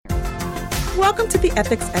Welcome to the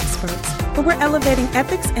Ethics Experts, where we're elevating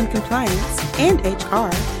ethics and compliance and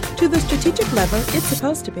HR to the strategic level it's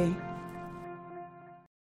supposed to be.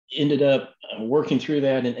 Ended up working through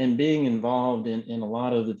that and being involved in a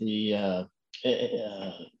lot of the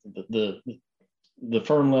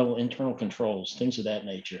firm level internal controls, things of that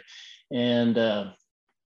nature, and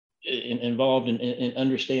involved in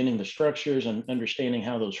understanding the structures and understanding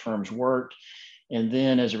how those firms worked. And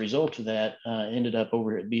then as a result of that, ended up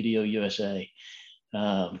over at BDO USA.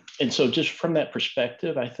 And so just from that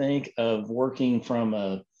perspective, I think of working from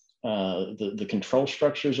the control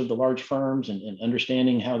structures of the large firms and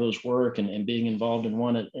understanding how those work and being involved in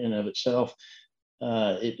one in and of itself,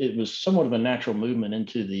 it was somewhat of a natural movement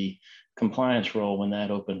into the compliance role when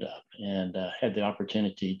that opened up, and had the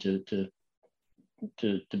opportunity to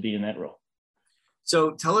be in that role.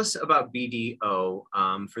 So tell us about BDO.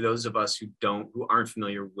 For those of us who aren't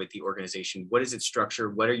familiar with the organization, what is its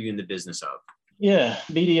structure? What are you in the business of? Yeah,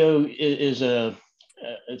 BDO is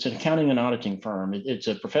it's an accounting and auditing firm. It's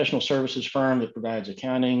a professional services firm that provides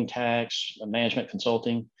accounting, tax, management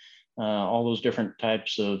consulting, all those different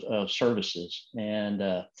types of services.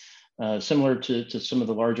 And similar to some of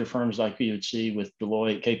the larger firms like you would see with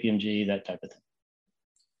Deloitte, KPMG, that type of thing.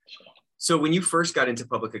 So when you first got into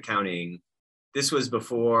public accounting, this was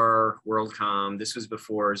before WorldCom, this was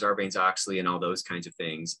before Sarbanes-Oxley and all those kinds of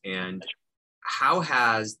things. And how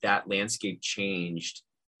has that landscape changed,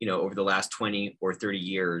 over the last 20 or 30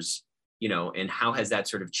 years, and how has that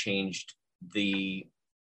sort of changed the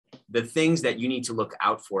things that you need to look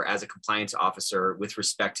out for as a compliance officer with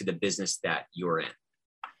respect to the business that you're in?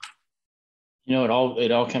 It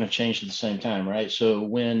all kind of changed at the same time, right? So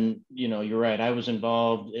when, you're right, I was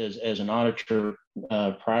involved as an auditor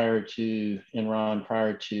prior to Enron,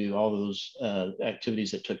 prior to all those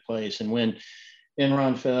activities that took place. And when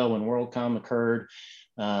Enron fell, when WorldCom occurred,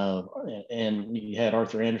 and you had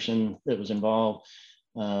Arthur Andersen that was involved,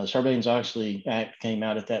 Sarbanes-Oxley Act came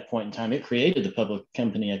out at that point in time. It created the Public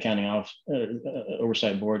Company Accounting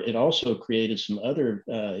Oversight Board. It also created some other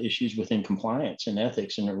issues within compliance and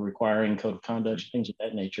ethics and requiring code of conduct, things of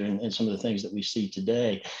that nature, and some of the things that we see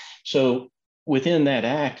today. So within that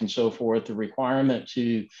act and so forth, the requirement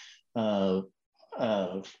to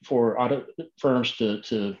for audit firms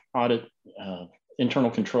to audit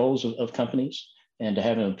internal controls of companies and to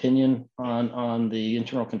have an opinion on the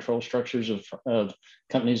internal control structures of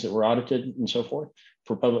companies that were audited and so forth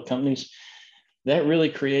for public companies, that really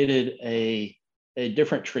created a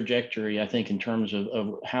different trajectory, I think, in terms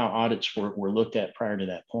of how audits were looked at prior to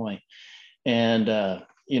that point. And,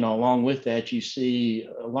 along with that, you see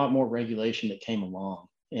a lot more regulation that came along.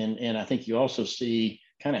 And I think you also see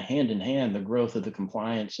kind of hand in hand the growth of the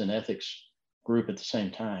compliance and ethics group at the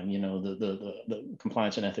same time, the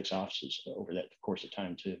compliance and ethics offices over that course of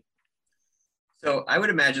time too. So I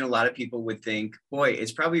would imagine a lot of people would think, boy,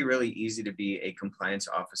 it's probably really easy to be a compliance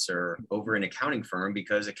officer over an accounting firm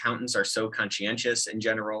because accountants are so conscientious in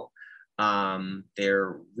general.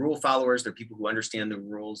 They're rule followers. They're people who understand the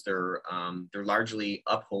rules. They're largely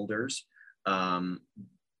upholders.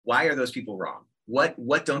 Why are those people wrong?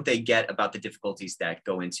 What don't they get about the difficulties that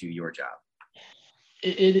go into your job?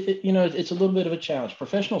 It's a little bit of a challenge.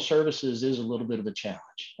 Professional services is a little bit of a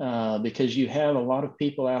challenge because you have a lot of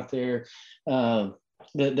people out there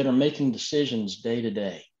that are making decisions day to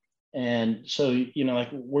day. And so, like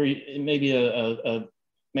where maybe a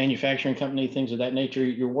manufacturing company, things of that nature,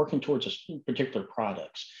 you're working towards a particular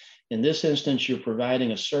products. In this instance, you're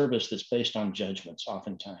providing a service that's based on judgments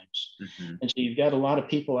oftentimes. Mm-hmm. And so you've got a lot of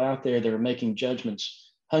people out there that are making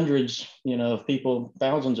judgments, hundreds, of people,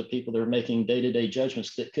 thousands of people that are making day-to-day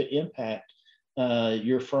judgments that could impact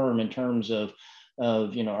your firm in terms of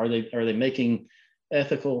are they making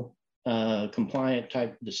ethical, compliant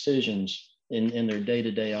type decisions in their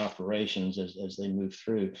day-to-day operations as they move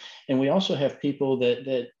through. And we also have people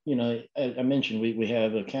that I mentioned, we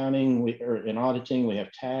have accounting, in auditing, we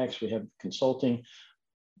have tax, we have consulting.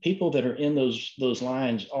 People that are in those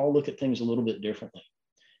lines all look at things a little bit differently.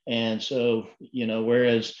 And so,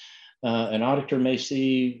 whereas an auditor may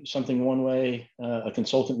see something one way, a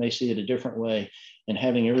consultant may see it a different way, and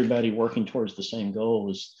having everybody working towards the same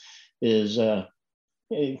goal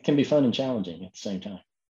it can be fun and challenging at the same time.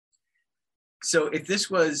 So if this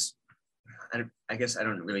was, I guess I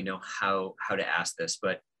don't really know how to ask this,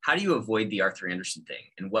 but how do you avoid the Arthur Andersen thing?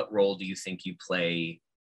 And what role do you think you play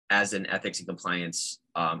as an ethics and compliance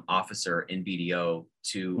officer in BDO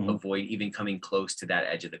to mm-hmm. avoid even coming close to that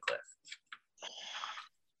edge of the cliff?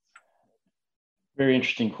 Very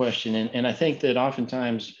interesting question. And I think that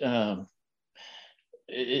oftentimes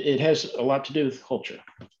it has a lot to do with culture.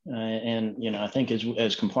 And, I think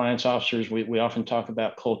as compliance officers, we often talk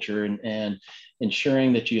about culture and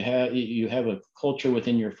ensuring that you have a culture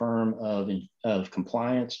within your firm of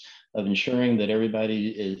compliance, of ensuring that everybody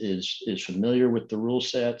is familiar with the rule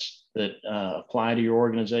sets that apply to your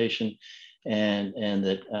organization, and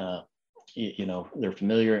that, they're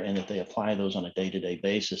familiar and that they apply those on a day-to-day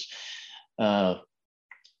basis.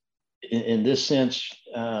 In this sense,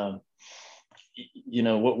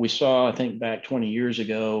 what we saw, I think back 20 years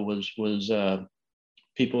ago was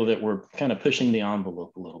people that were kind of pushing the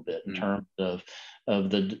envelope a little bit in terms of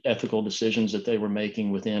the ethical decisions that they were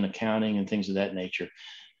making within accounting and things of that nature.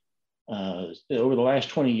 Over the last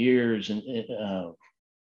 20 years, and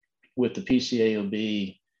with the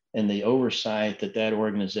PCAOB and the oversight that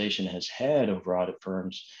organization has had over audit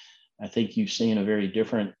firms, I think you've seen a very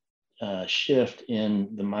different shift in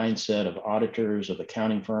the mindset of auditors, of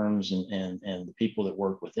accounting firms, and the people that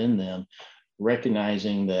work within them,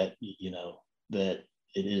 recognizing that that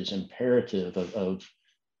it is imperative of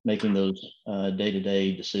making those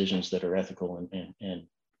day-to-day decisions that are ethical and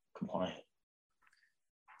compliant.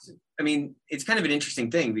 I mean, it's kind of an interesting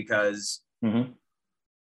thing because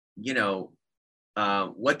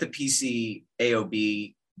what the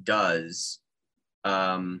PCAOB does.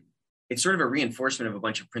 It's sort of a reinforcement of a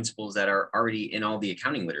bunch of principles that are already in all the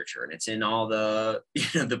accounting literature, and it's in all the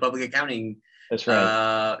the public accounting That's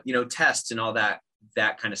right. Tests and all that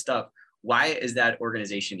kind of stuff. Why is that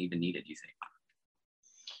organization even needed, you think?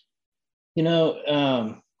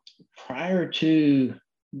 Prior to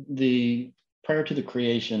the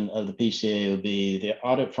creation of the PCAOB, the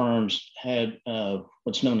audit firms had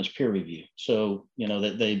what's known as peer review. So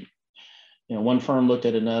that they one firm looked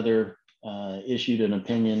at another, issued an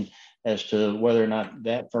opinion as to whether or not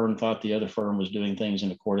that firm thought the other firm was doing things in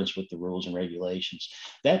accordance with the rules and regulations.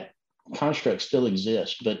 That construct still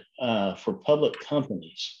exists, but for public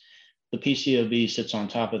companies, the PCAOB sits on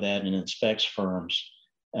top of that and inspects firms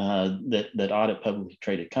that audit publicly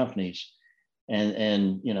traded companies,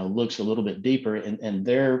 and looks a little bit deeper, and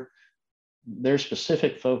their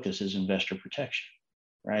specific focus is investor protection.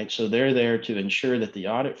 Right. So they're there to ensure that the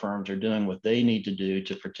audit firms are doing what they need to do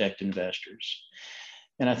to protect investors.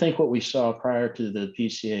 And I think what we saw prior to the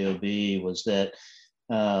PCAOB was that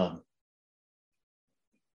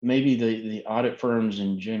maybe the audit firms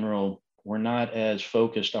in general were not as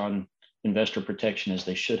focused on investor protection as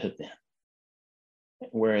they should have been.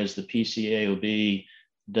 Whereas the PCAOB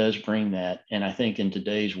does bring that. And I think in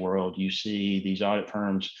today's world, you see these audit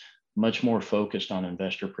firms much more focused on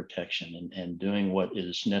investor protection and doing what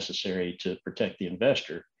is necessary to protect the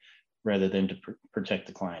investor rather than to protect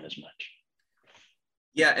the client as much.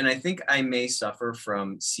 Yeah, and I think I may suffer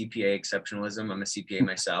from CPA exceptionalism. I'm a CPA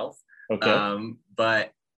myself. Okay.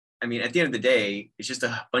 But I mean, at the end of the day, it's just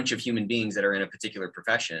a bunch of human beings that are in a particular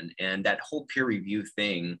profession. And that whole peer review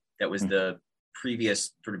thing that was the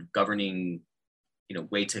previous sort of governing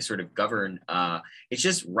way to sort of govern, it's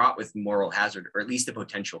just wrought with moral hazard, or at least the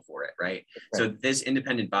potential for it, right? So this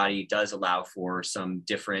independent body does allow for some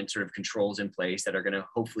different sort of controls in place that are going to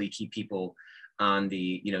hopefully keep people on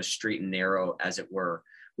the straight and narrow, as it were.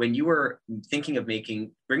 When you were thinking of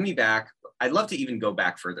bring me back, I'd love to even go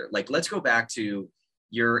back further. Like, let's go back to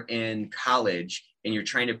you're in college and you're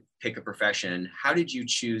trying to pick a profession. How did you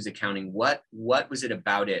choose accounting? What was it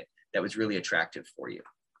about it that was really attractive for you?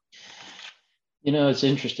 It's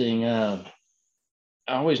interesting. I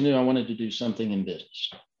always knew I wanted to do something in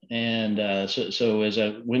business. And so as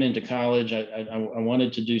I went into college, I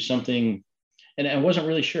wanted to do something, and I wasn't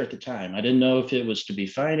really sure at the time. I didn't know if it was to be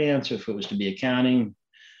finance, if it was to be accounting,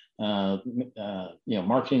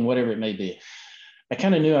 marketing, whatever it may be. I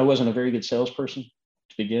kind of knew I wasn't a very good salesperson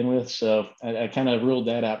to begin with. So I kind of ruled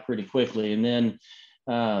that out pretty quickly. And then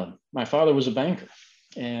my father was a banker.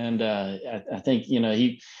 And I think,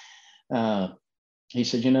 he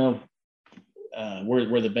said,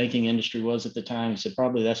 where the banking industry was at the time, he said,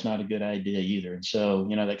 probably that's not a good idea either. And so,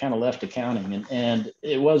 they kind of left accounting, and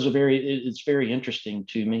it's very interesting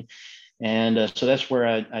to me. And so that's where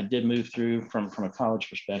I did move through from a college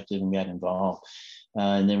perspective and got involved,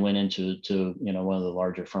 and then went into one of the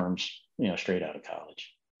larger firms, straight out of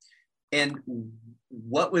college. And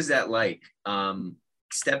what was that like?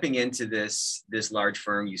 Stepping into this large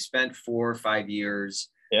firm, you spent 4 or 5 years.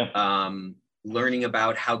 Yeah. Learning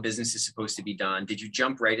about how business is supposed to be done. Did you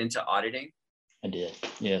jump right into auditing? I did.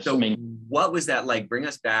 Yes. So what was that like? Bring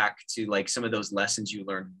us back to like some of those lessons you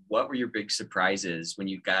learned. What were your big surprises when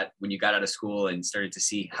you got out of school and started to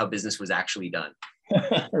see how business was actually done?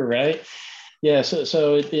 Right. Yeah.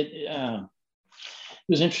 So it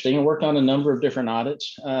was interesting. I worked on a number of different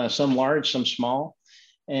audits, some large, some small.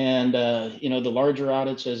 And, the larger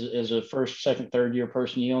audits as a first, second, third year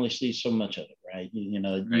person, you only see so much of it, right?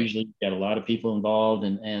 Right. Usually you got a lot of people involved,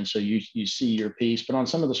 and so you see your piece. But on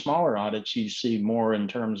some of the smaller audits, you see more in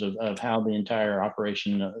terms of how the entire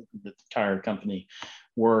operation, the entire company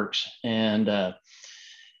works. And, I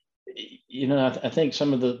think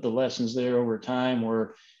some of the lessons there over time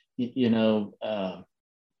were,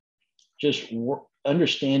 just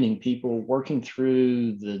understanding people, working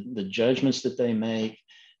through the judgments that they make,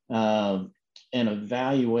 and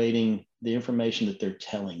evaluating the information that they're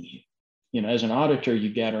telling you. As an auditor,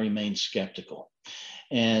 you've got to remain skeptical.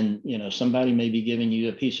 And somebody may be giving you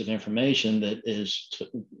a piece of information that is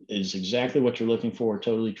exactly what you're looking for,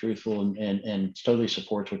 totally truthful, and totally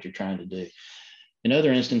supports what you're trying to do. In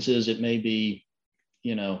other instances, it may be,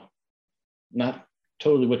 not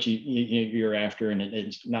totally what you're after, and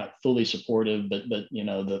it's not fully supportive, but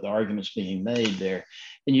the arguments being made there,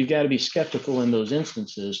 and you've got to be skeptical in those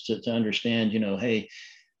instances to understand, hey,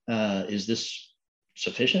 is this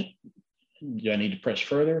sufficient? Do I need to press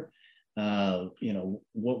further?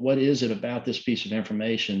 What is it about this piece of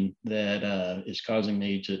information that is causing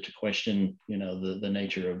me to question, the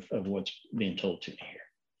nature of what's being told to me here?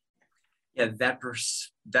 Yeah,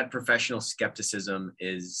 that professional skepticism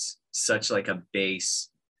is such like a base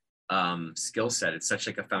skill set. It's such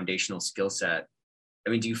like a foundational skill set. I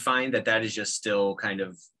mean, do you find that is just still kind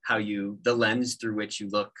of the lens through which you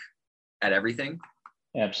look at everything?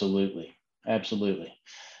 Absolutely.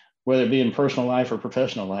 Whether it be in personal life or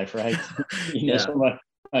professional life, right? Yeah. So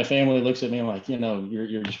my family looks at me like,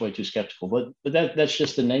 you're just way too skeptical. But that's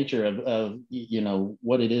just the nature of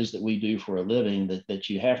what it is that we do for a living, that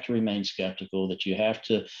you have to remain skeptical, that you have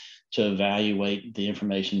to evaluate the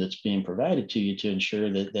information that's being provided to you to ensure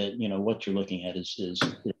that what you're looking at is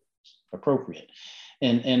appropriate.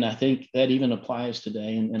 And I think that even applies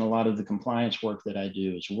today in a lot of the compliance work that I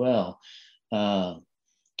do as well.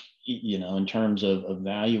 In terms of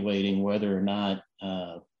evaluating whether or not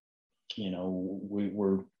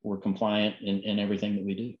we're compliant in everything that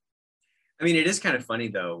we do. I mean, it is kind of funny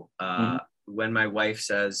though, when my wife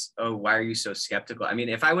says, "Oh, why are you so skeptical?" I mean,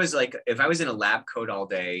 if I was in a lab coat all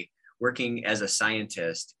day working as a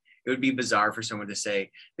scientist, it would be bizarre for someone to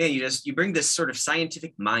say, "Man, you bring this sort of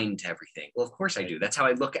scientific mind to everything." Well, of course I do. That's how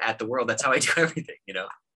I look at the world. That's how I do everything,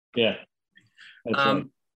 Yeah. Right.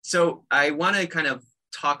 So I want to kind of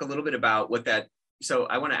talk a little bit about so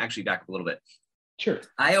I want to actually back up a little bit. Sure.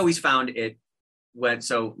 I always found it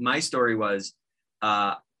so my story was,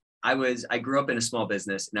 I grew up in a small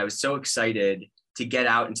business, and I was so excited to get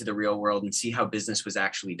out into the real world and see how business was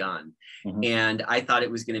actually done. Mm-hmm. And I thought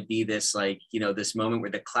it was going to be this this moment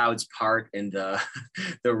where the clouds part and the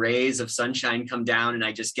rays of sunshine come down, and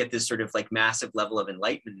I just get this sort of like massive level of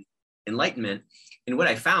enlightenment. And what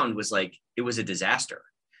I found was it was a disaster.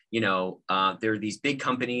 There are these big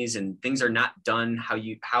companies, and things are not done how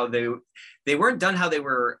they weren't done how they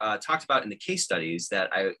were talked about in the case studies that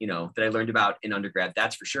I learned about in undergrad.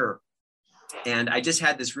 That's for sure. And I just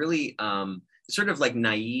had this really sort of like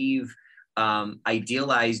naive,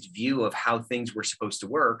 idealized view of how things were supposed to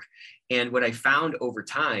work. And what I found over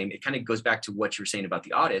time, it kind of goes back to what you were saying about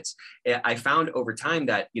the audits. I found over time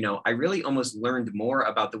that, I really almost learned more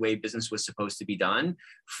about the way business was supposed to be done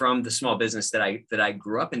from the small business that I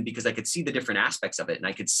grew up in, because I could see the different aspects of it. And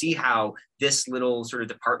I could see how this little sort of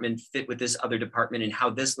department fit with this other department, and how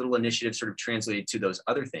this little initiative sort of translated to those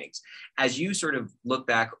other things. As you sort of look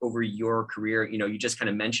back over your career, you just kind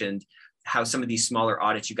of mentioned how some of these smaller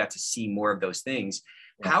audits, you got to see more of those things.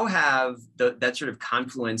 How have that sort of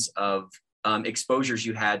confluence of exposures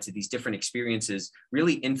you had to these different experiences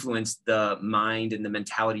really influenced the mind and the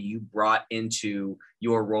mentality you brought into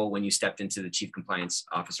your role when you stepped into the Chief Compliance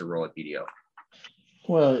Officer role at BDO?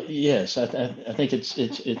 Well, yes, I think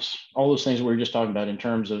it's all those things we were just talking about in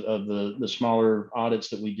terms of the smaller audits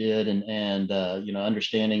that we did, and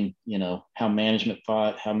understanding how management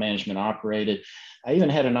thought, how management operated. I even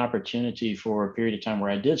had an opportunity for a period of time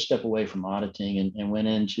where I did step away from auditing and went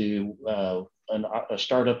into a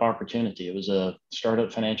startup opportunity. It was a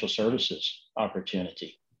startup financial services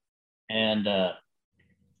opportunity, and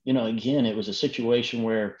again, it was a situation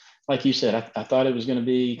where, like you said, I thought it was going to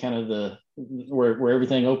be kind of where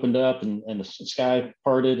everything opened up and the sky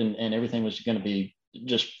parted and everything was going to be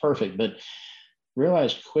just perfect. But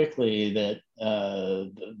realized quickly that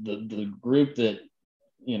the group that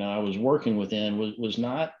I was working within was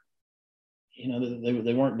not,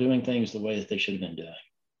 they weren't doing things the way that they should have been doing.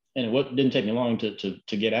 And it didn't take me long to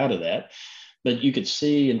get out of that. But you could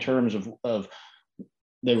see in terms of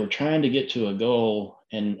they were trying to get to a goal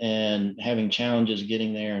and having challenges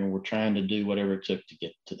getting there, and were trying to do whatever it took to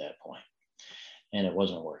get to that point. and it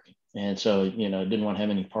wasn't working. And so, didn't want to have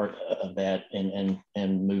any part of that,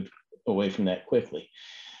 and moved away from that quickly.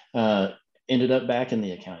 Ended up back in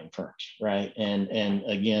the accounting firms, right? And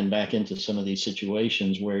again, back into some of these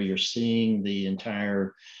situations where you're seeing the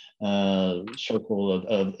entire circle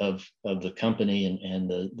of the company and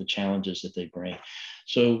the challenges that they bring.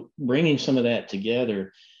 So bringing some of that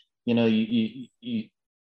together, you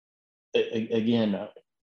again,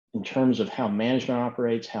 in terms of how management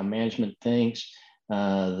operates, how management thinks,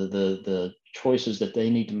 the choices that they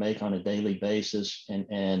need to make on a daily basis,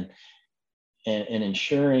 and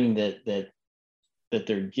ensuring that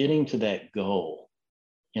they're getting to that goal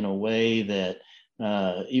in a way that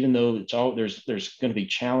even though there's going to be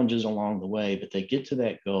challenges along the way, but they get to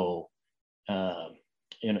that goal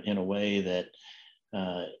in a way that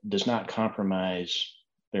does not compromise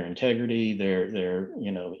their integrity, their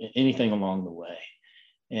anything along the way.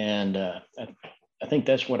 And I think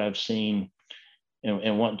that's what I've seen,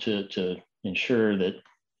 and want to ensure that,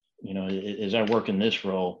 as I work in this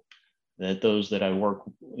role, that those that I work,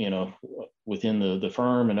 within the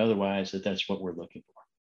firm and otherwise, that's what we're looking for.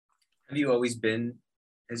 Have you always been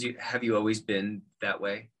that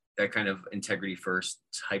way, that kind of integrity first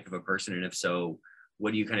type of a person? And if so,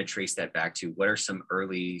 what do you kind of trace that back to? What are some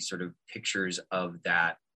early sort of pictures of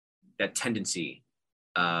that tendency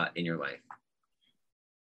in your life?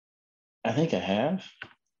 I think I have.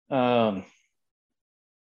 And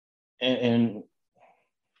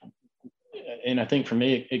I think for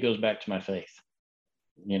me, it goes back to my faith.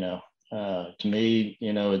 To me,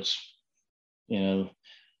 it's,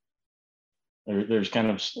 there's kind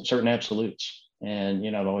of certain absolutes, and,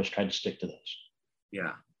 I've always tried to stick to those.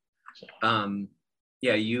 Yeah. So.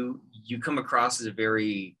 Yeah. You come across as a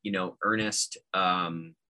very, earnest, a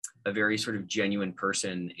very sort of genuine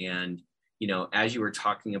person. And, as you were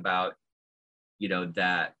talking about,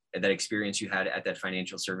 that experience you had at that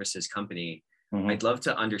financial services company, mm-hmm. I'd love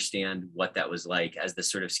to understand what that was like as the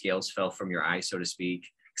sort of scales fell from your eyes, so to speak.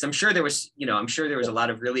 Because I'm sure there was a lot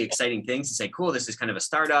of really exciting things to say, cool, this is kind of a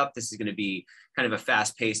startup. This is going to be kind of a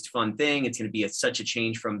fast-paced, fun thing. It's going to be such a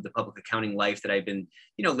change from the public accounting life that I've been,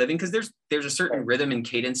 living. Because there's a certain rhythm and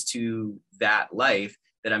cadence to that life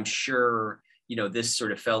that I'm sure, this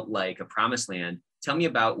sort of felt like a promised land. Tell me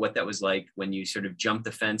about what that was like when you sort of jumped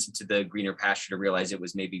the fence into the greener pasture to realize it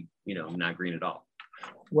was maybe, not green at all.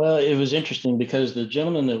 Well, it was interesting because the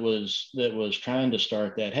gentleman that was trying to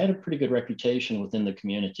start that had a pretty good reputation within the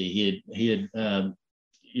community. He had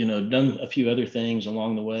done a few other things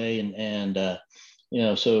along the way, and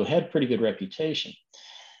so had pretty good reputation.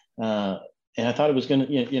 And I thought it was going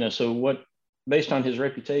to, so what, based on his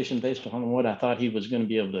reputation, based on what I thought he was going to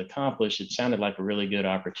be able to accomplish, it sounded like a really good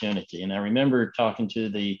opportunity. And I remember talking to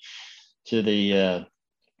the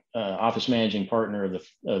office managing partner of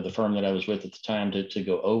the firm that I was with at the time to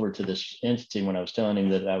go over to this entity. When I was telling him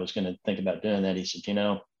that I was going to think about doing that, he said,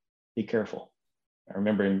 be careful. I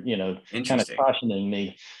remember him, kind of cautioning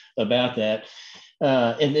me about that.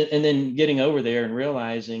 And then getting over there and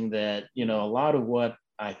realizing that, a lot of what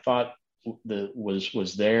I thought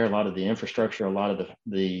was there, a lot of the infrastructure, a lot of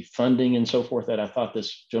the funding and so forth that I thought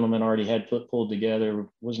this gentleman already had pulled together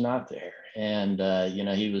was not there. And,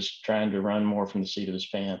 he was trying to run more from the seat of his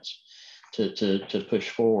pants to push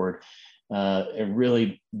forward, and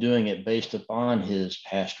really doing it based upon his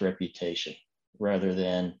past reputation rather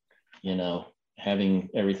than, having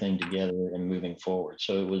everything together and moving forward.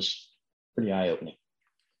 So it was pretty eye-opening.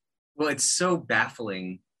 Well, it's so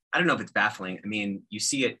baffling. I don't know if it's baffling. I mean, you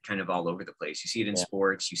see it kind of all over the place. You see it in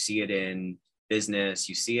sports, you see it in business,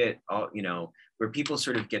 you see it all, where people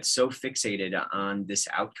sort of get so fixated on this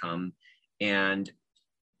outcome. And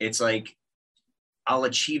it's like, I'll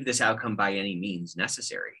achieve this outcome by any means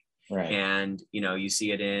necessary. Right. And, you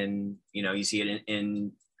see it in,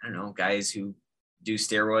 in, I don't know, guys who do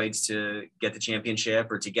steroids to get the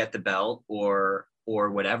championship or to get the belt or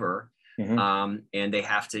whatever. Mm-hmm. And they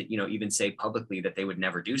have to, even say publicly that they would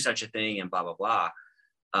never do such a thing and blah, blah, blah.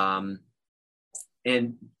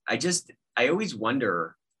 And I always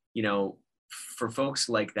wonder, for folks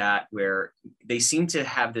like that, where they seem to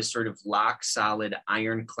have this sort of lock solid,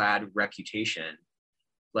 ironclad reputation.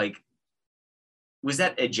 Like, was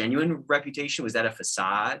that a genuine reputation? Was that a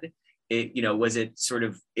facade? Was it sort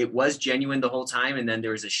of, it was genuine the whole time. And then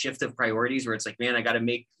there was a shift of priorities where it's like, man, I got to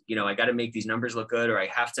make these numbers look good, or I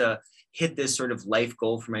have to hit this sort of life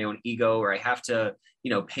goal for my own ego, or I have to,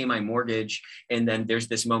 pay my mortgage. And then there's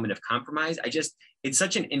this moment of compromise. It's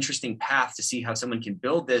such an interesting path to see how someone can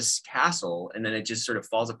build this castle and then it just sort of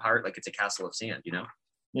falls apart like it's a castle of sand,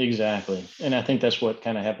 Exactly. And I think that's what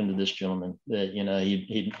kind of happened to this gentleman, that,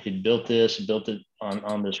 he'd built it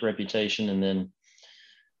on this reputation, and then,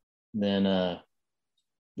 then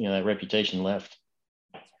that reputation left.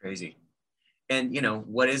 It's crazy. And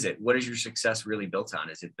what is it? What is your success really built on?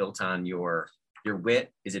 Is it built on your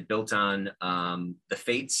wit? Is it built on the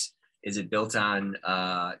fates? Is it built on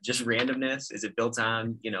just randomness? Is it built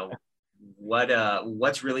on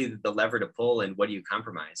what's really the lever to pull, and what do you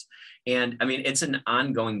compromise? And I mean, it's an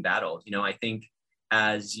ongoing battle. I think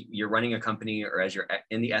as you're running a company, or as you're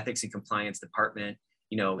in the ethics and compliance department,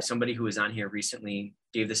 somebody who was on here recently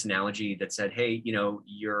gave this analogy that said, hey,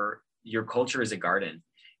 your culture is a garden,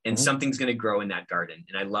 and something's going to grow in that garden.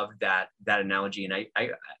 And I love that analogy. And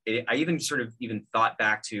I even sort of thought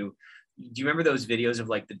back to, do you remember those videos of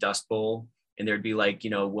like the Dust Bowl? And there'd be like,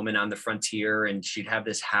 a woman on the frontier, and she'd have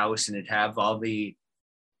this house, and it'd have all the,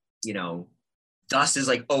 dust is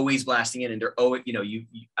like always blasting in, and they're always,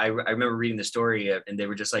 I remember reading the story, and they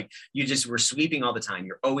were just like, you just were sweeping all the time.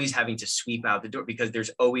 You're always having to sweep out the door because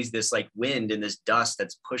there's always this like wind and this dust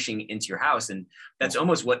that's pushing into your house. And that's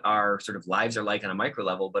almost what our sort of lives are like on a micro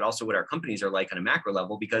level, but also what our companies are like on a macro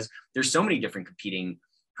level, because there's so many different competing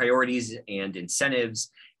priorities and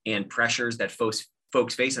incentives and pressures that folks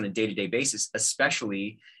face on a day-to-day basis,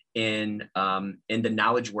 especially in the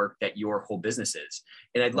knowledge work that your whole business is.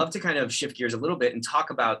 And I'd love to kind of shift gears a little bit and talk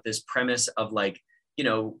about this premise of like,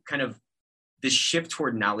 kind of this shift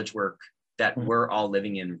toward knowledge work that we're all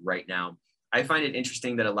living in right now. I find it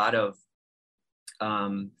interesting that a lot of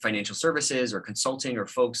financial services or consulting or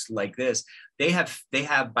folks like this, they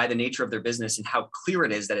have by the nature of their business and how clear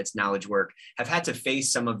it is that it's knowledge work, have had to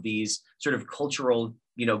face some of these sort of cultural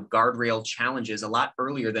guardrail challenges a lot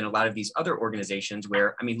earlier than a lot of these other organizations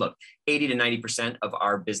where, I mean, look, 80 to 90% of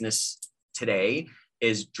our business today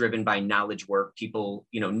is driven by knowledge work, people,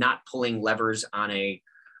 not pulling levers on a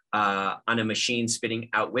machine spitting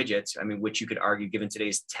out widgets. I mean, which you could argue, given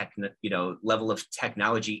today's level of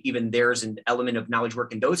technology, even there's an element of knowledge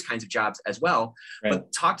work in those kinds of jobs as well. Right.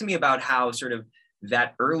 But talk to me about how sort of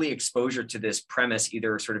that early exposure to this premise,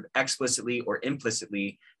 either sort of explicitly or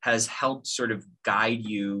implicitly, has helped sort of guide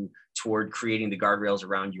you toward creating the guardrails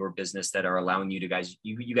around your business that are allowing you guys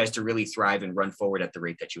to really thrive and run forward at the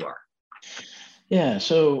rate that you are. Yeah.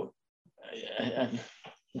 So I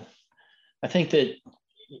think that,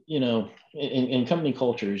 in company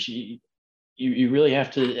cultures, you really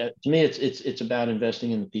have to me, it's about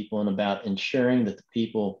investing in the people and about ensuring that the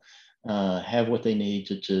people have what they need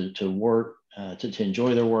to work, to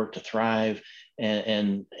enjoy their work, to thrive,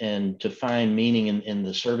 and to find meaning in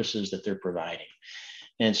the services that they're providing.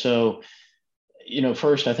 And so,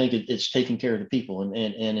 first, I think it's taking care of the people and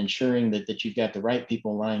ensuring that you've got the right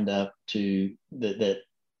people lined up that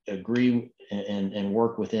agree and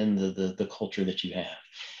work within the culture that you have.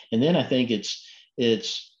 And then I think it's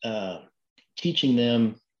teaching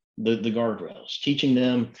them the guardrails, teaching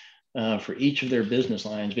them for each of their business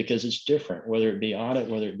lines, because it's different, whether it be audit,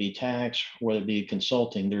 whether it be tax, whether it be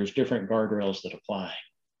consulting, there's different guardrails that apply.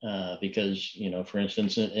 Because, for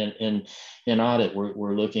instance, in audit,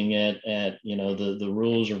 we're looking at the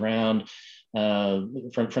rules around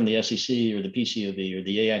from the SEC or the PCOB or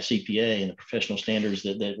the AICPA and the professional standards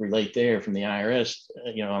that relate there from the IRS,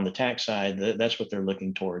 on the tax side, that's what they're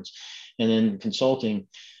looking towards. And then consulting,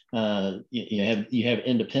 you have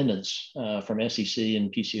independence from SEC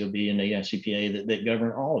and PCOB and the AICPA that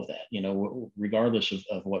govern all of that, regardless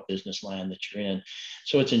of what business line that you're in.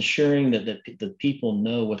 So it's ensuring that the people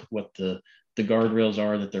know what the guardrails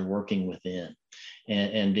are that they're working within,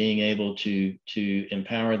 and being able to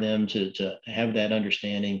empower them to have that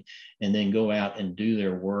understanding, and then go out and do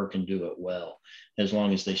their work and do it well, as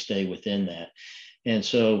long as they stay within that. And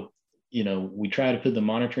so, we try to put the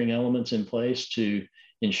monitoring elements in place to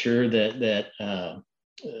ensure that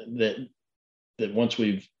once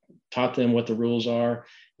we've taught them what the rules are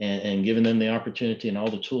and given them the opportunity and all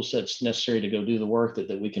the tool sets necessary to go do the work,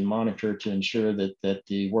 that we can monitor to ensure that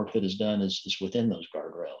the work that is done is within those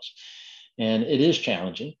guardrails. And it is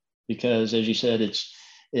challenging because, as you said, it's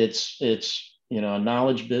a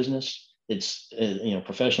knowledge business. It's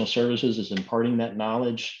professional services is imparting that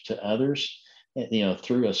knowledge to others,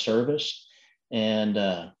 through a service. And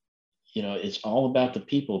it's all about the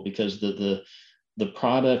people, because the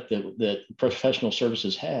product that professional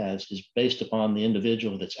services has is based upon the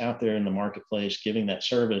individual that's out there in the marketplace giving that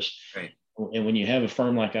service. Right. And when you have a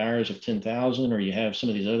firm like ours of 10,000, or you have some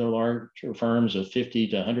of these other larger firms of 50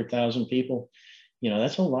 to 100,000 people,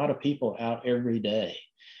 that's a lot of people out every day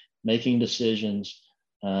making decisions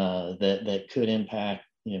that could impact,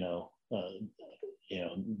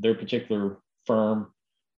 their particular firm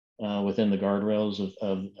within the guardrails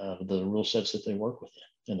of the rule sets that they work within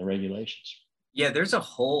and the regulations. Yeah, there's a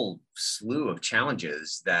whole slew of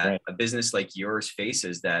challenges that Right. a business like yours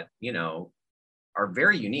faces that, are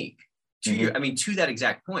very unique to you. Mm-hmm. I mean, to that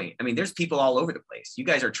exact point. I mean, there's people all over the place. You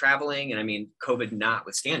guys are traveling, and I mean, COVID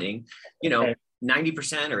notwithstanding, Right.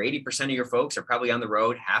 90% or 80% of your folks are probably on the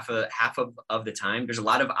road half of the time. There's a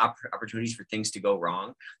lot of opportunities for things to go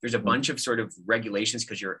wrong. There's a bunch of sort of regulations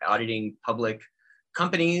because you're auditing public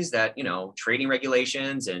companies that, trading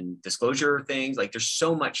regulations and disclosure things. Like there's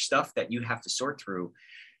so much stuff that you have to sort through.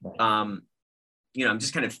 Right. Um, I'm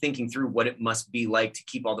just kind of thinking through what it must be like to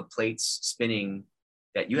keep all the plates spinning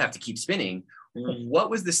that you have to keep spinning. What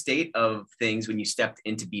was the state of things when you stepped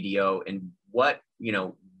into BDO, and what,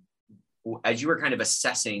 as you were kind of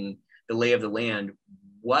assessing the lay of the land,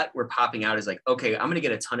 what were popping out as like, okay, I'm going to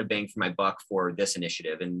get a ton of bang for my buck for this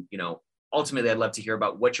initiative. And, ultimately I'd love to hear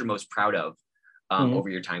about what you're most proud of Mm-hmm. over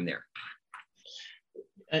your time there.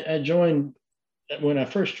 I joined, when I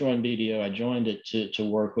first joined BDO, I joined it to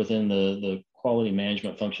work within the quality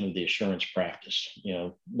management function of the assurance practice,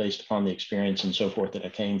 based upon the experience and so forth that I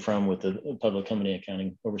came from with the Public Company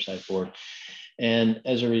Accounting Oversight Board. And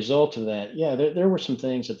as a result of that, yeah, there were some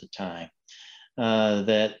things at the time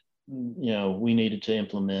that, we needed to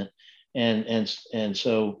implement. And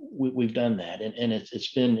so we've done that, and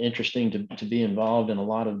it's been interesting to be involved in a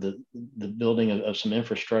lot of the building of some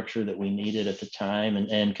infrastructure that we needed at the time,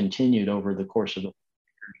 and continued over the course of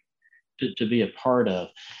to be a part of,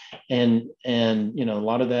 and a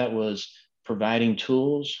lot of that was providing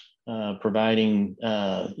tools, providing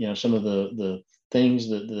some of the things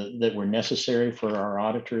that were necessary for our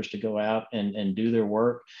auditors to go out and do their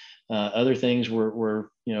work. Other things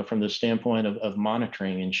were from the standpoint of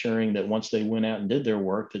monitoring, ensuring that once they went out and did their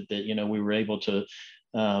work, that we were able to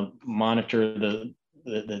monitor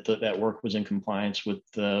that work was in compliance with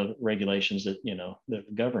the regulations that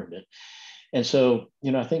governed it. And so,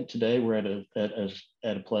 I think today we're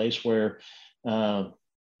at a place where, we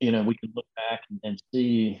can look back and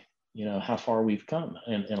see, how far we've come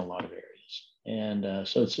in a lot of areas. And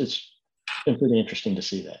so it's been pretty interesting to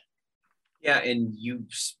see that. Yeah, and you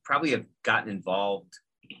probably have gotten involved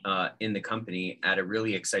in the company at a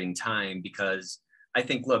really exciting time, because I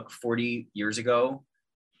think, look, 40 years ago,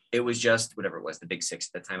 it was just whatever it was, the big six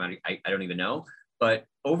at the time. I don't even know. But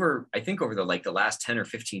I think over the last 10 or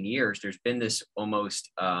 15 years, there's been this almost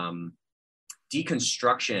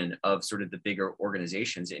deconstruction of sort of the bigger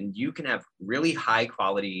organizations, and you can have really high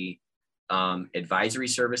quality advisory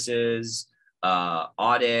services,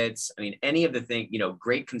 audits. I mean, any of the thing,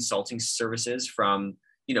 great consulting services from,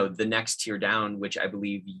 the next tier down, which I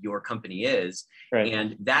believe your company is. Right.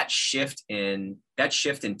 And that shift in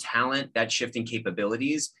talent, that shift in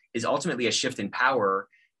capabilities is ultimately a shift in power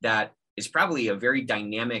that is probably a very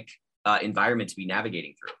dynamic environment to be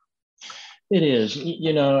navigating through. It is.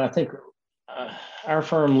 I think our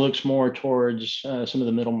firm looks more towards some of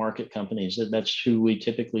the middle market companies. That's who we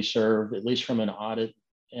typically serve, at least from an audit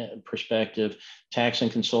perspective. Tax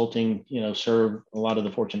and consulting, serve a lot of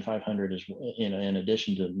the Fortune 500 as in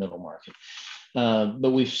addition to the middle market.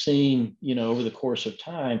 But we've seen, over the course of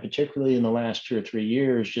time, particularly in the last 2 or 3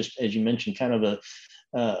 years, just as you mentioned, kind of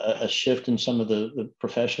a shift in some of the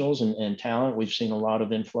professionals and talent. We've seen a lot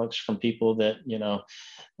of influx from people that,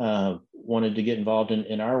 wanted to get involved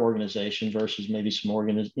in our organization versus maybe some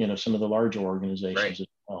of the larger organizations. Right. As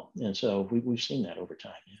well. And so we've seen that over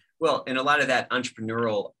time. Yeah. Well, and a lot of that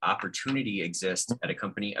entrepreneurial opportunity exists at a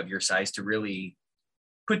company of your size to really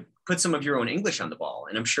put some of your own English on the ball.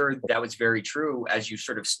 And I'm sure that was very true as you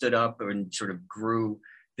sort of stood up and sort of grew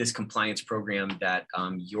this compliance program that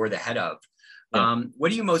you're the head of. Yeah.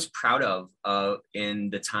 What are you most proud of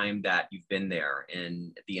in the time that you've been there,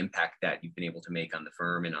 and the impact that you've been able to make on the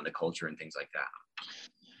firm and on the culture and things like that?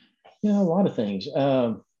 Yeah, a lot of things.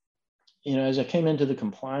 As I came into the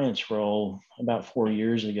compliance role about 4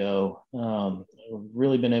 years ago,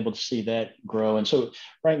 really been able to see that grow. And so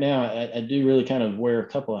right now, I do really kind of wear a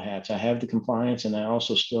couple of hats. I have the compliance, and I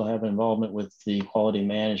also still have involvement with the quality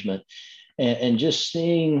management. And just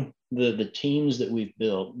seeing the teams that we've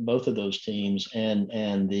built, both of those teams, and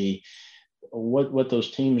what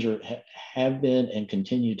those teams have been and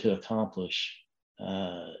continue to accomplish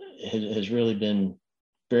has really been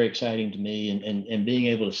very exciting to me, and being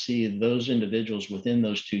able to see those individuals within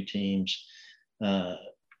those two teams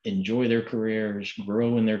enjoy their careers,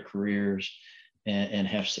 grow in their careers, and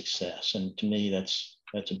have success. And to me, that's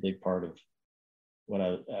a big part of what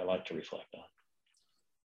I like to reflect on.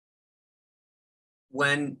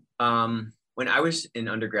 When I was in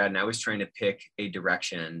undergrad and I was trying to pick a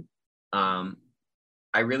direction,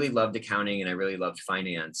 I really loved accounting and I really loved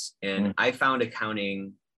finance. And I found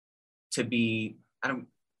accounting to be,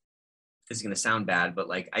 this is going to sound bad, but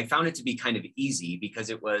like I found it to be kind of easy because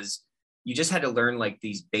it was, you just had to learn like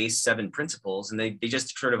these base 7 principles, and they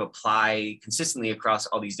just sort of apply consistently across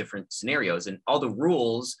all these different scenarios, and all the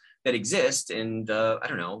rules that exist in the, I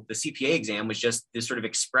don't know, the CPA exam was just this sort of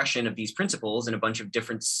expression of these principles in a bunch of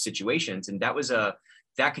different situations. And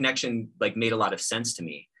that connection like made a lot of sense to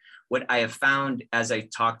me. What I have found as I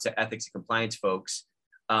talk to ethics and compliance folks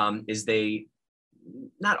is they,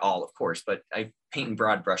 not all, of course, but I paint in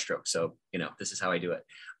broad brushstrokes. So, this is how I do it.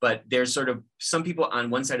 But there's sort of some people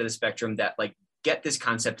on one side of the spectrum that like get this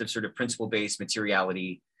concept of sort of principle-based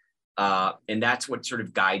materiality. And that's what sort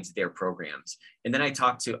of guides their programs. And then I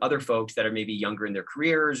talk to other folks that are maybe younger in their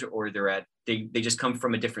careers, or they just come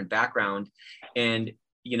from a different background. And,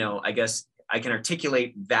 I guess I can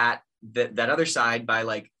articulate that other side by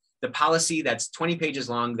like the policy that's 20 pages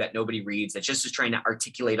long that nobody reads, that just is trying to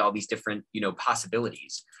articulate all these different,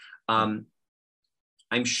 possibilities.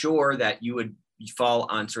 I'm sure that you would fall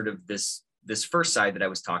on sort of this first side that I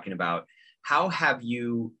was talking about. How have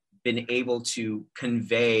you been able to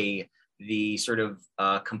convey the sort of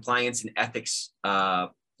compliance and ethics,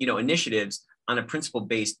 initiatives on a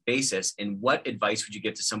principle-based basis? And what advice would you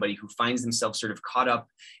give to somebody who finds themselves sort of caught up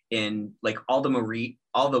in like all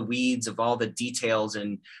the weeds of all the details,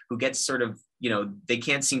 and who gets sort of, they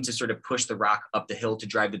can't seem to sort of push the rock up the hill to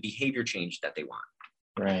drive the behavior change that they want?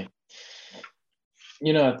 Right.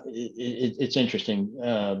 It's interesting.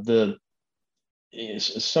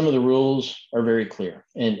 Some of the rules are very clear,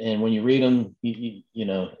 and when you read them, it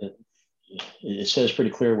says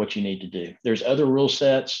pretty clear what you need to do. There's other rule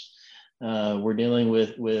sets. We're dealing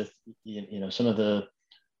with some of the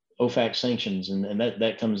OFAC sanctions, and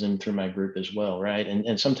that comes in through my group as well, right?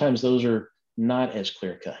 And sometimes those are not as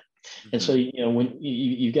clear cut. Mm-hmm. And so when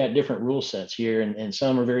you've got different rule sets here, and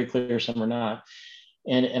some are very clear, some are not.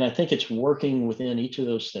 And I think it's working within each of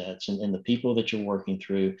those sets and the people that you're working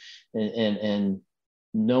through, and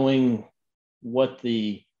knowing what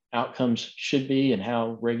the outcomes should be and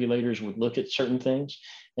how regulators would look at certain things,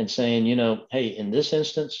 and saying, hey, in this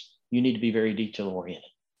instance, you need to be very detail oriented.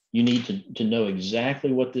 You need to know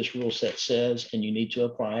exactly what this rule set says, and you need to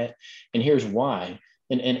apply it. And here's why,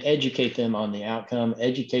 and educate them on the outcome,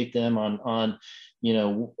 educate them on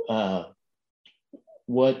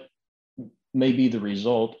what may be the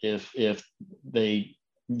result if they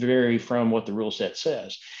vary from what the rule set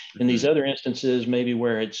says. In these other instances, maybe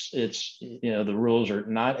where it's the rules are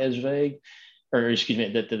not as vague, or excuse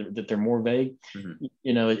me, that they're more vague. Mm-hmm.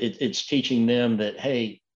 It's teaching them that,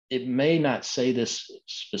 hey, it may not say this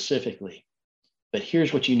specifically, but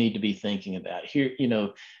here's what you need to be thinking about. Here,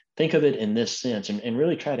 think of it in this sense, and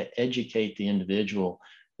really try to educate the individual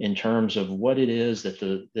in terms of what it is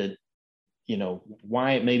that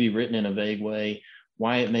why it may be written in a vague way,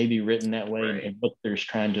 why it may be written that way, right, and what they're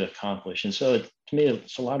trying to accomplish. And so to me,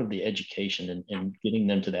 it's a lot of the education and getting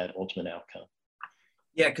them to that ultimate outcome.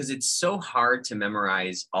 Yeah, because it's so hard to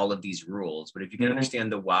memorize all of these rules, but if you can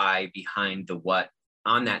understand the why behind the what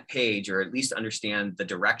on that page, or at least understand the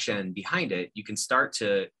direction behind it, you can start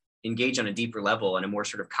to engage on a deeper level and a more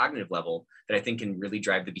sort of cognitive level that I think can really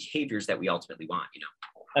drive the behaviors that we ultimately want.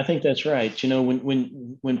 I think that's right.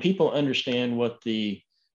 When people understand what the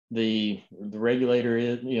regulator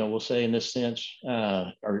is, we'll say in this sense,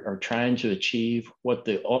 are trying to achieve, what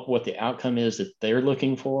the outcome is that they're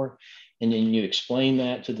looking for, and then you explain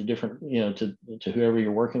that to the different, to whoever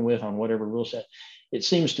you're working with on whatever rule set, it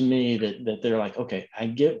seems to me that they're like, okay, I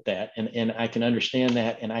get that, and I can understand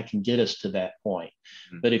that, and I can get us to that point.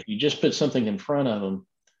 Mm-hmm. But if you just put something in front of them,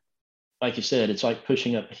 like you said, it's like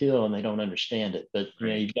pushing up a hill and they don't understand it. But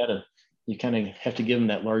you kind of have to give them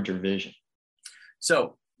that larger vision.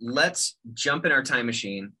 So let's jump in our time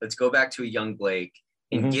machine. Let's go back to a young Blake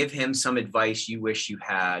and give him some advice you wish you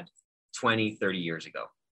had 20, 30 years ago.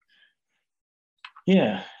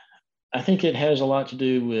 Yeah, I think it has a lot to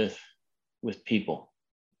do with people,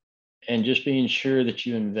 and just being sure that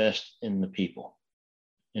you invest in the people,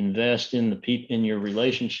 invest in the people, in your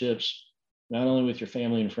relationships, not only with your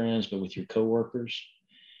family and friends, but with your coworkers,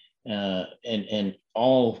 and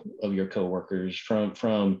all of your coworkers,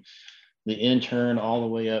 from the intern all the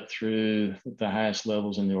way up through the highest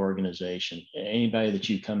levels in the organization, anybody that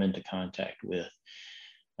you come into contact with.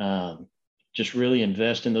 Just really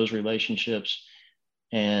invest in those relationships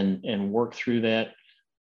and work through that.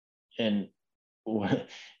 And,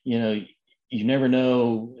 you never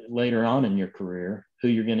know later on in your career who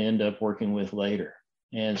you're going to end up working with later.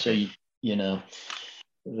 And so,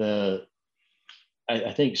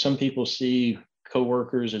 I think some people see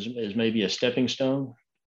coworkers as maybe a stepping stone,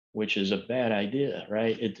 which is a bad idea,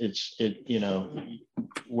 right? You know,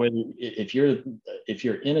 when if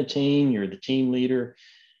you're in a team, you're the team leader,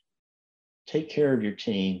 take care of your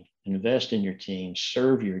team, invest in your team,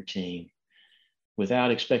 serve your team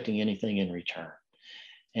without expecting anything in return,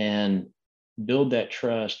 and build that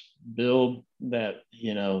trust, build that,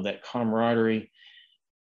 you know, that camaraderie.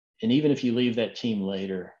 And even if you leave that team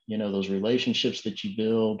later, you know, those relationships that you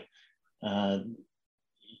build,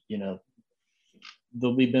 you know,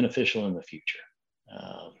 they'll be beneficial in the future.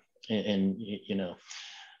 And, you know,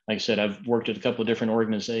 like I said, I've worked at a couple of different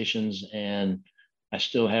organizations, and I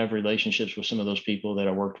still have relationships with some of those people that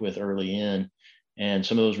I worked with early in. And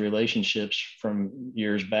some of those relationships from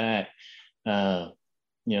years back,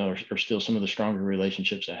 you know, are still some of the stronger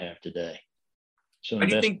relationships I have today. So why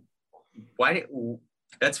do you think,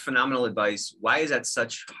 that's phenomenal advice. Why is that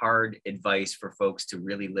such hard advice for folks to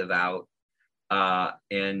really live out?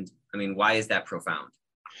 And I mean, why is that profound?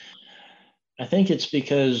 I think it's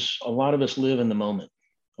because a lot of us live in the moment.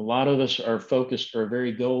 A lot of us are focused, are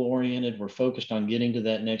very goal oriented. We're focused on getting to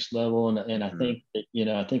that next level. And I think that, you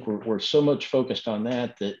know, I think we're so much focused on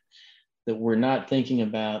that we're not thinking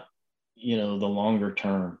about, you know, the longer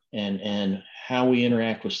term and how we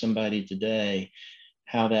interact with somebody today,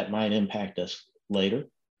 how that might impact us later,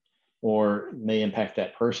 or may impact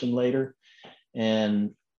that person later.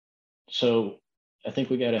 And so I think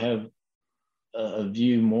we got to have a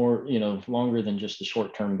view more, you know, longer than just the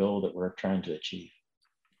short-term goal that we're trying to achieve.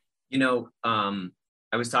 You know,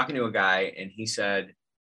 I was talking to a guy, and he said,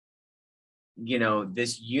 you know,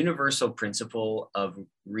 this universal principle of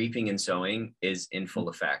reaping and sowing is in full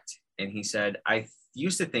effect. And he said, I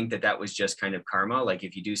used to think that was just kind of karma. Like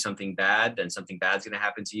if you do something bad, then something bad's going to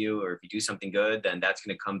happen to you. Or if you do something good, then that's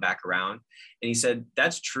going to come back around. And he said,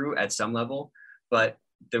 that's true at some level, but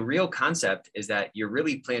the real concept is that you're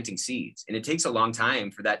really planting seeds, and it takes a long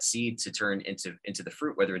time for that seed to turn into the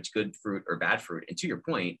fruit, whether it's good fruit or bad fruit. And to your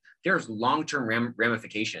point, there's long-term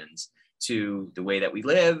ramifications to the way that we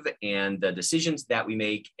live and the decisions that we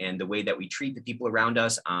make and the way that we treat the people around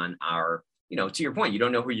us on our, you know, to your point, you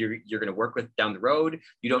don't know who you're going to work with down the road.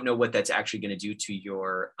 You don't know what that's actually going to do to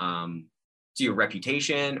your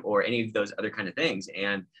reputation or any of those other kind of things.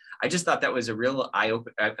 And I just thought that was a real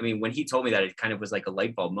eye-opener. I mean, when he told me that, it kind of was like a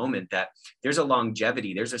light bulb moment that there's a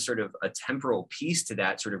longevity, there's a sort of a temporal piece to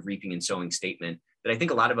that sort of reaping and sowing statement that I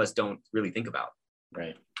think a lot of us don't really think about.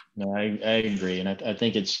 Right. No, I agree. And I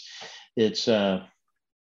think it's you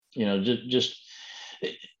know, just,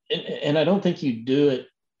 and I don't think you do it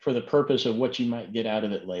for the purpose of what you might get out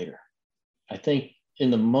of it later. I think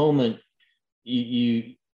in the moment,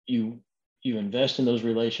 you invest in those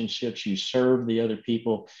relationships, you serve the other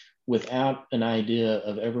people without an idea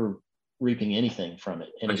of ever reaping anything from it.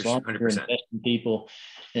 And as long as you're investing in people,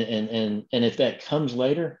 and if that comes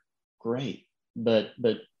later, great. But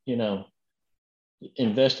you know,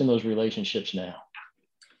 invest in those relationships now.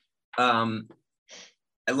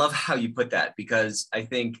 I love how you put that, because I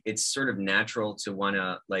think it's sort of natural to want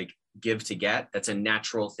to like give to get. That's a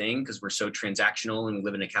natural thing because we're so transactional and we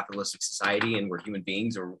live in a capitalistic society and we're human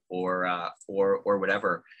beings or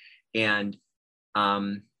whatever. And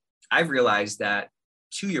I've realized that,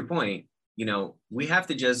 to your point, you know, we have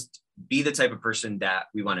to just be the type of person that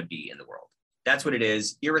we want to be in the world. That's what it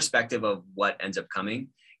is, irrespective of what ends up coming.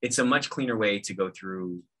 It's a much cleaner way to go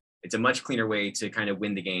through. It's a much cleaner way to kind of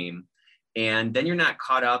win the game. And then you're not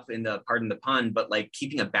caught up in the, pardon the pun, but like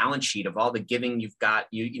keeping a balance sheet of all the giving you've got,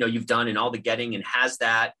 you've done, and all the getting, and has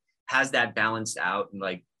that balanced out. And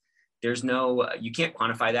like, there's no, you can't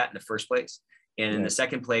quantify that in the first place. And in the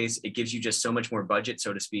second place, it gives you just so much more budget,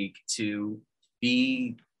 so to speak, to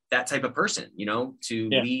be that type of person, you know, to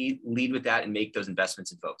lead with that and make those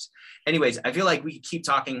investments in folks. Anyways, I feel like we could keep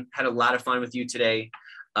talking. Had a lot of fun with you today.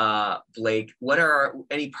 Blake, what are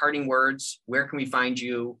any parting words? Where can we find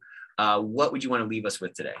you? What would you want to leave us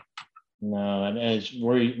with today? No, as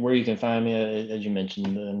where you can find me, as you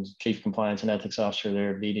mentioned, I'm Chief Compliance and Ethics Officer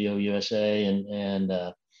there at BDO USA, and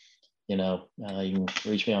you know, you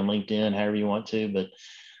can reach me on LinkedIn, however you want to,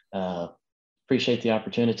 but appreciate the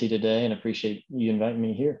opportunity today and appreciate you inviting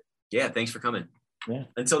me here. Yeah, thanks for coming. Yeah.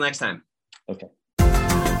 Until next time. Okay.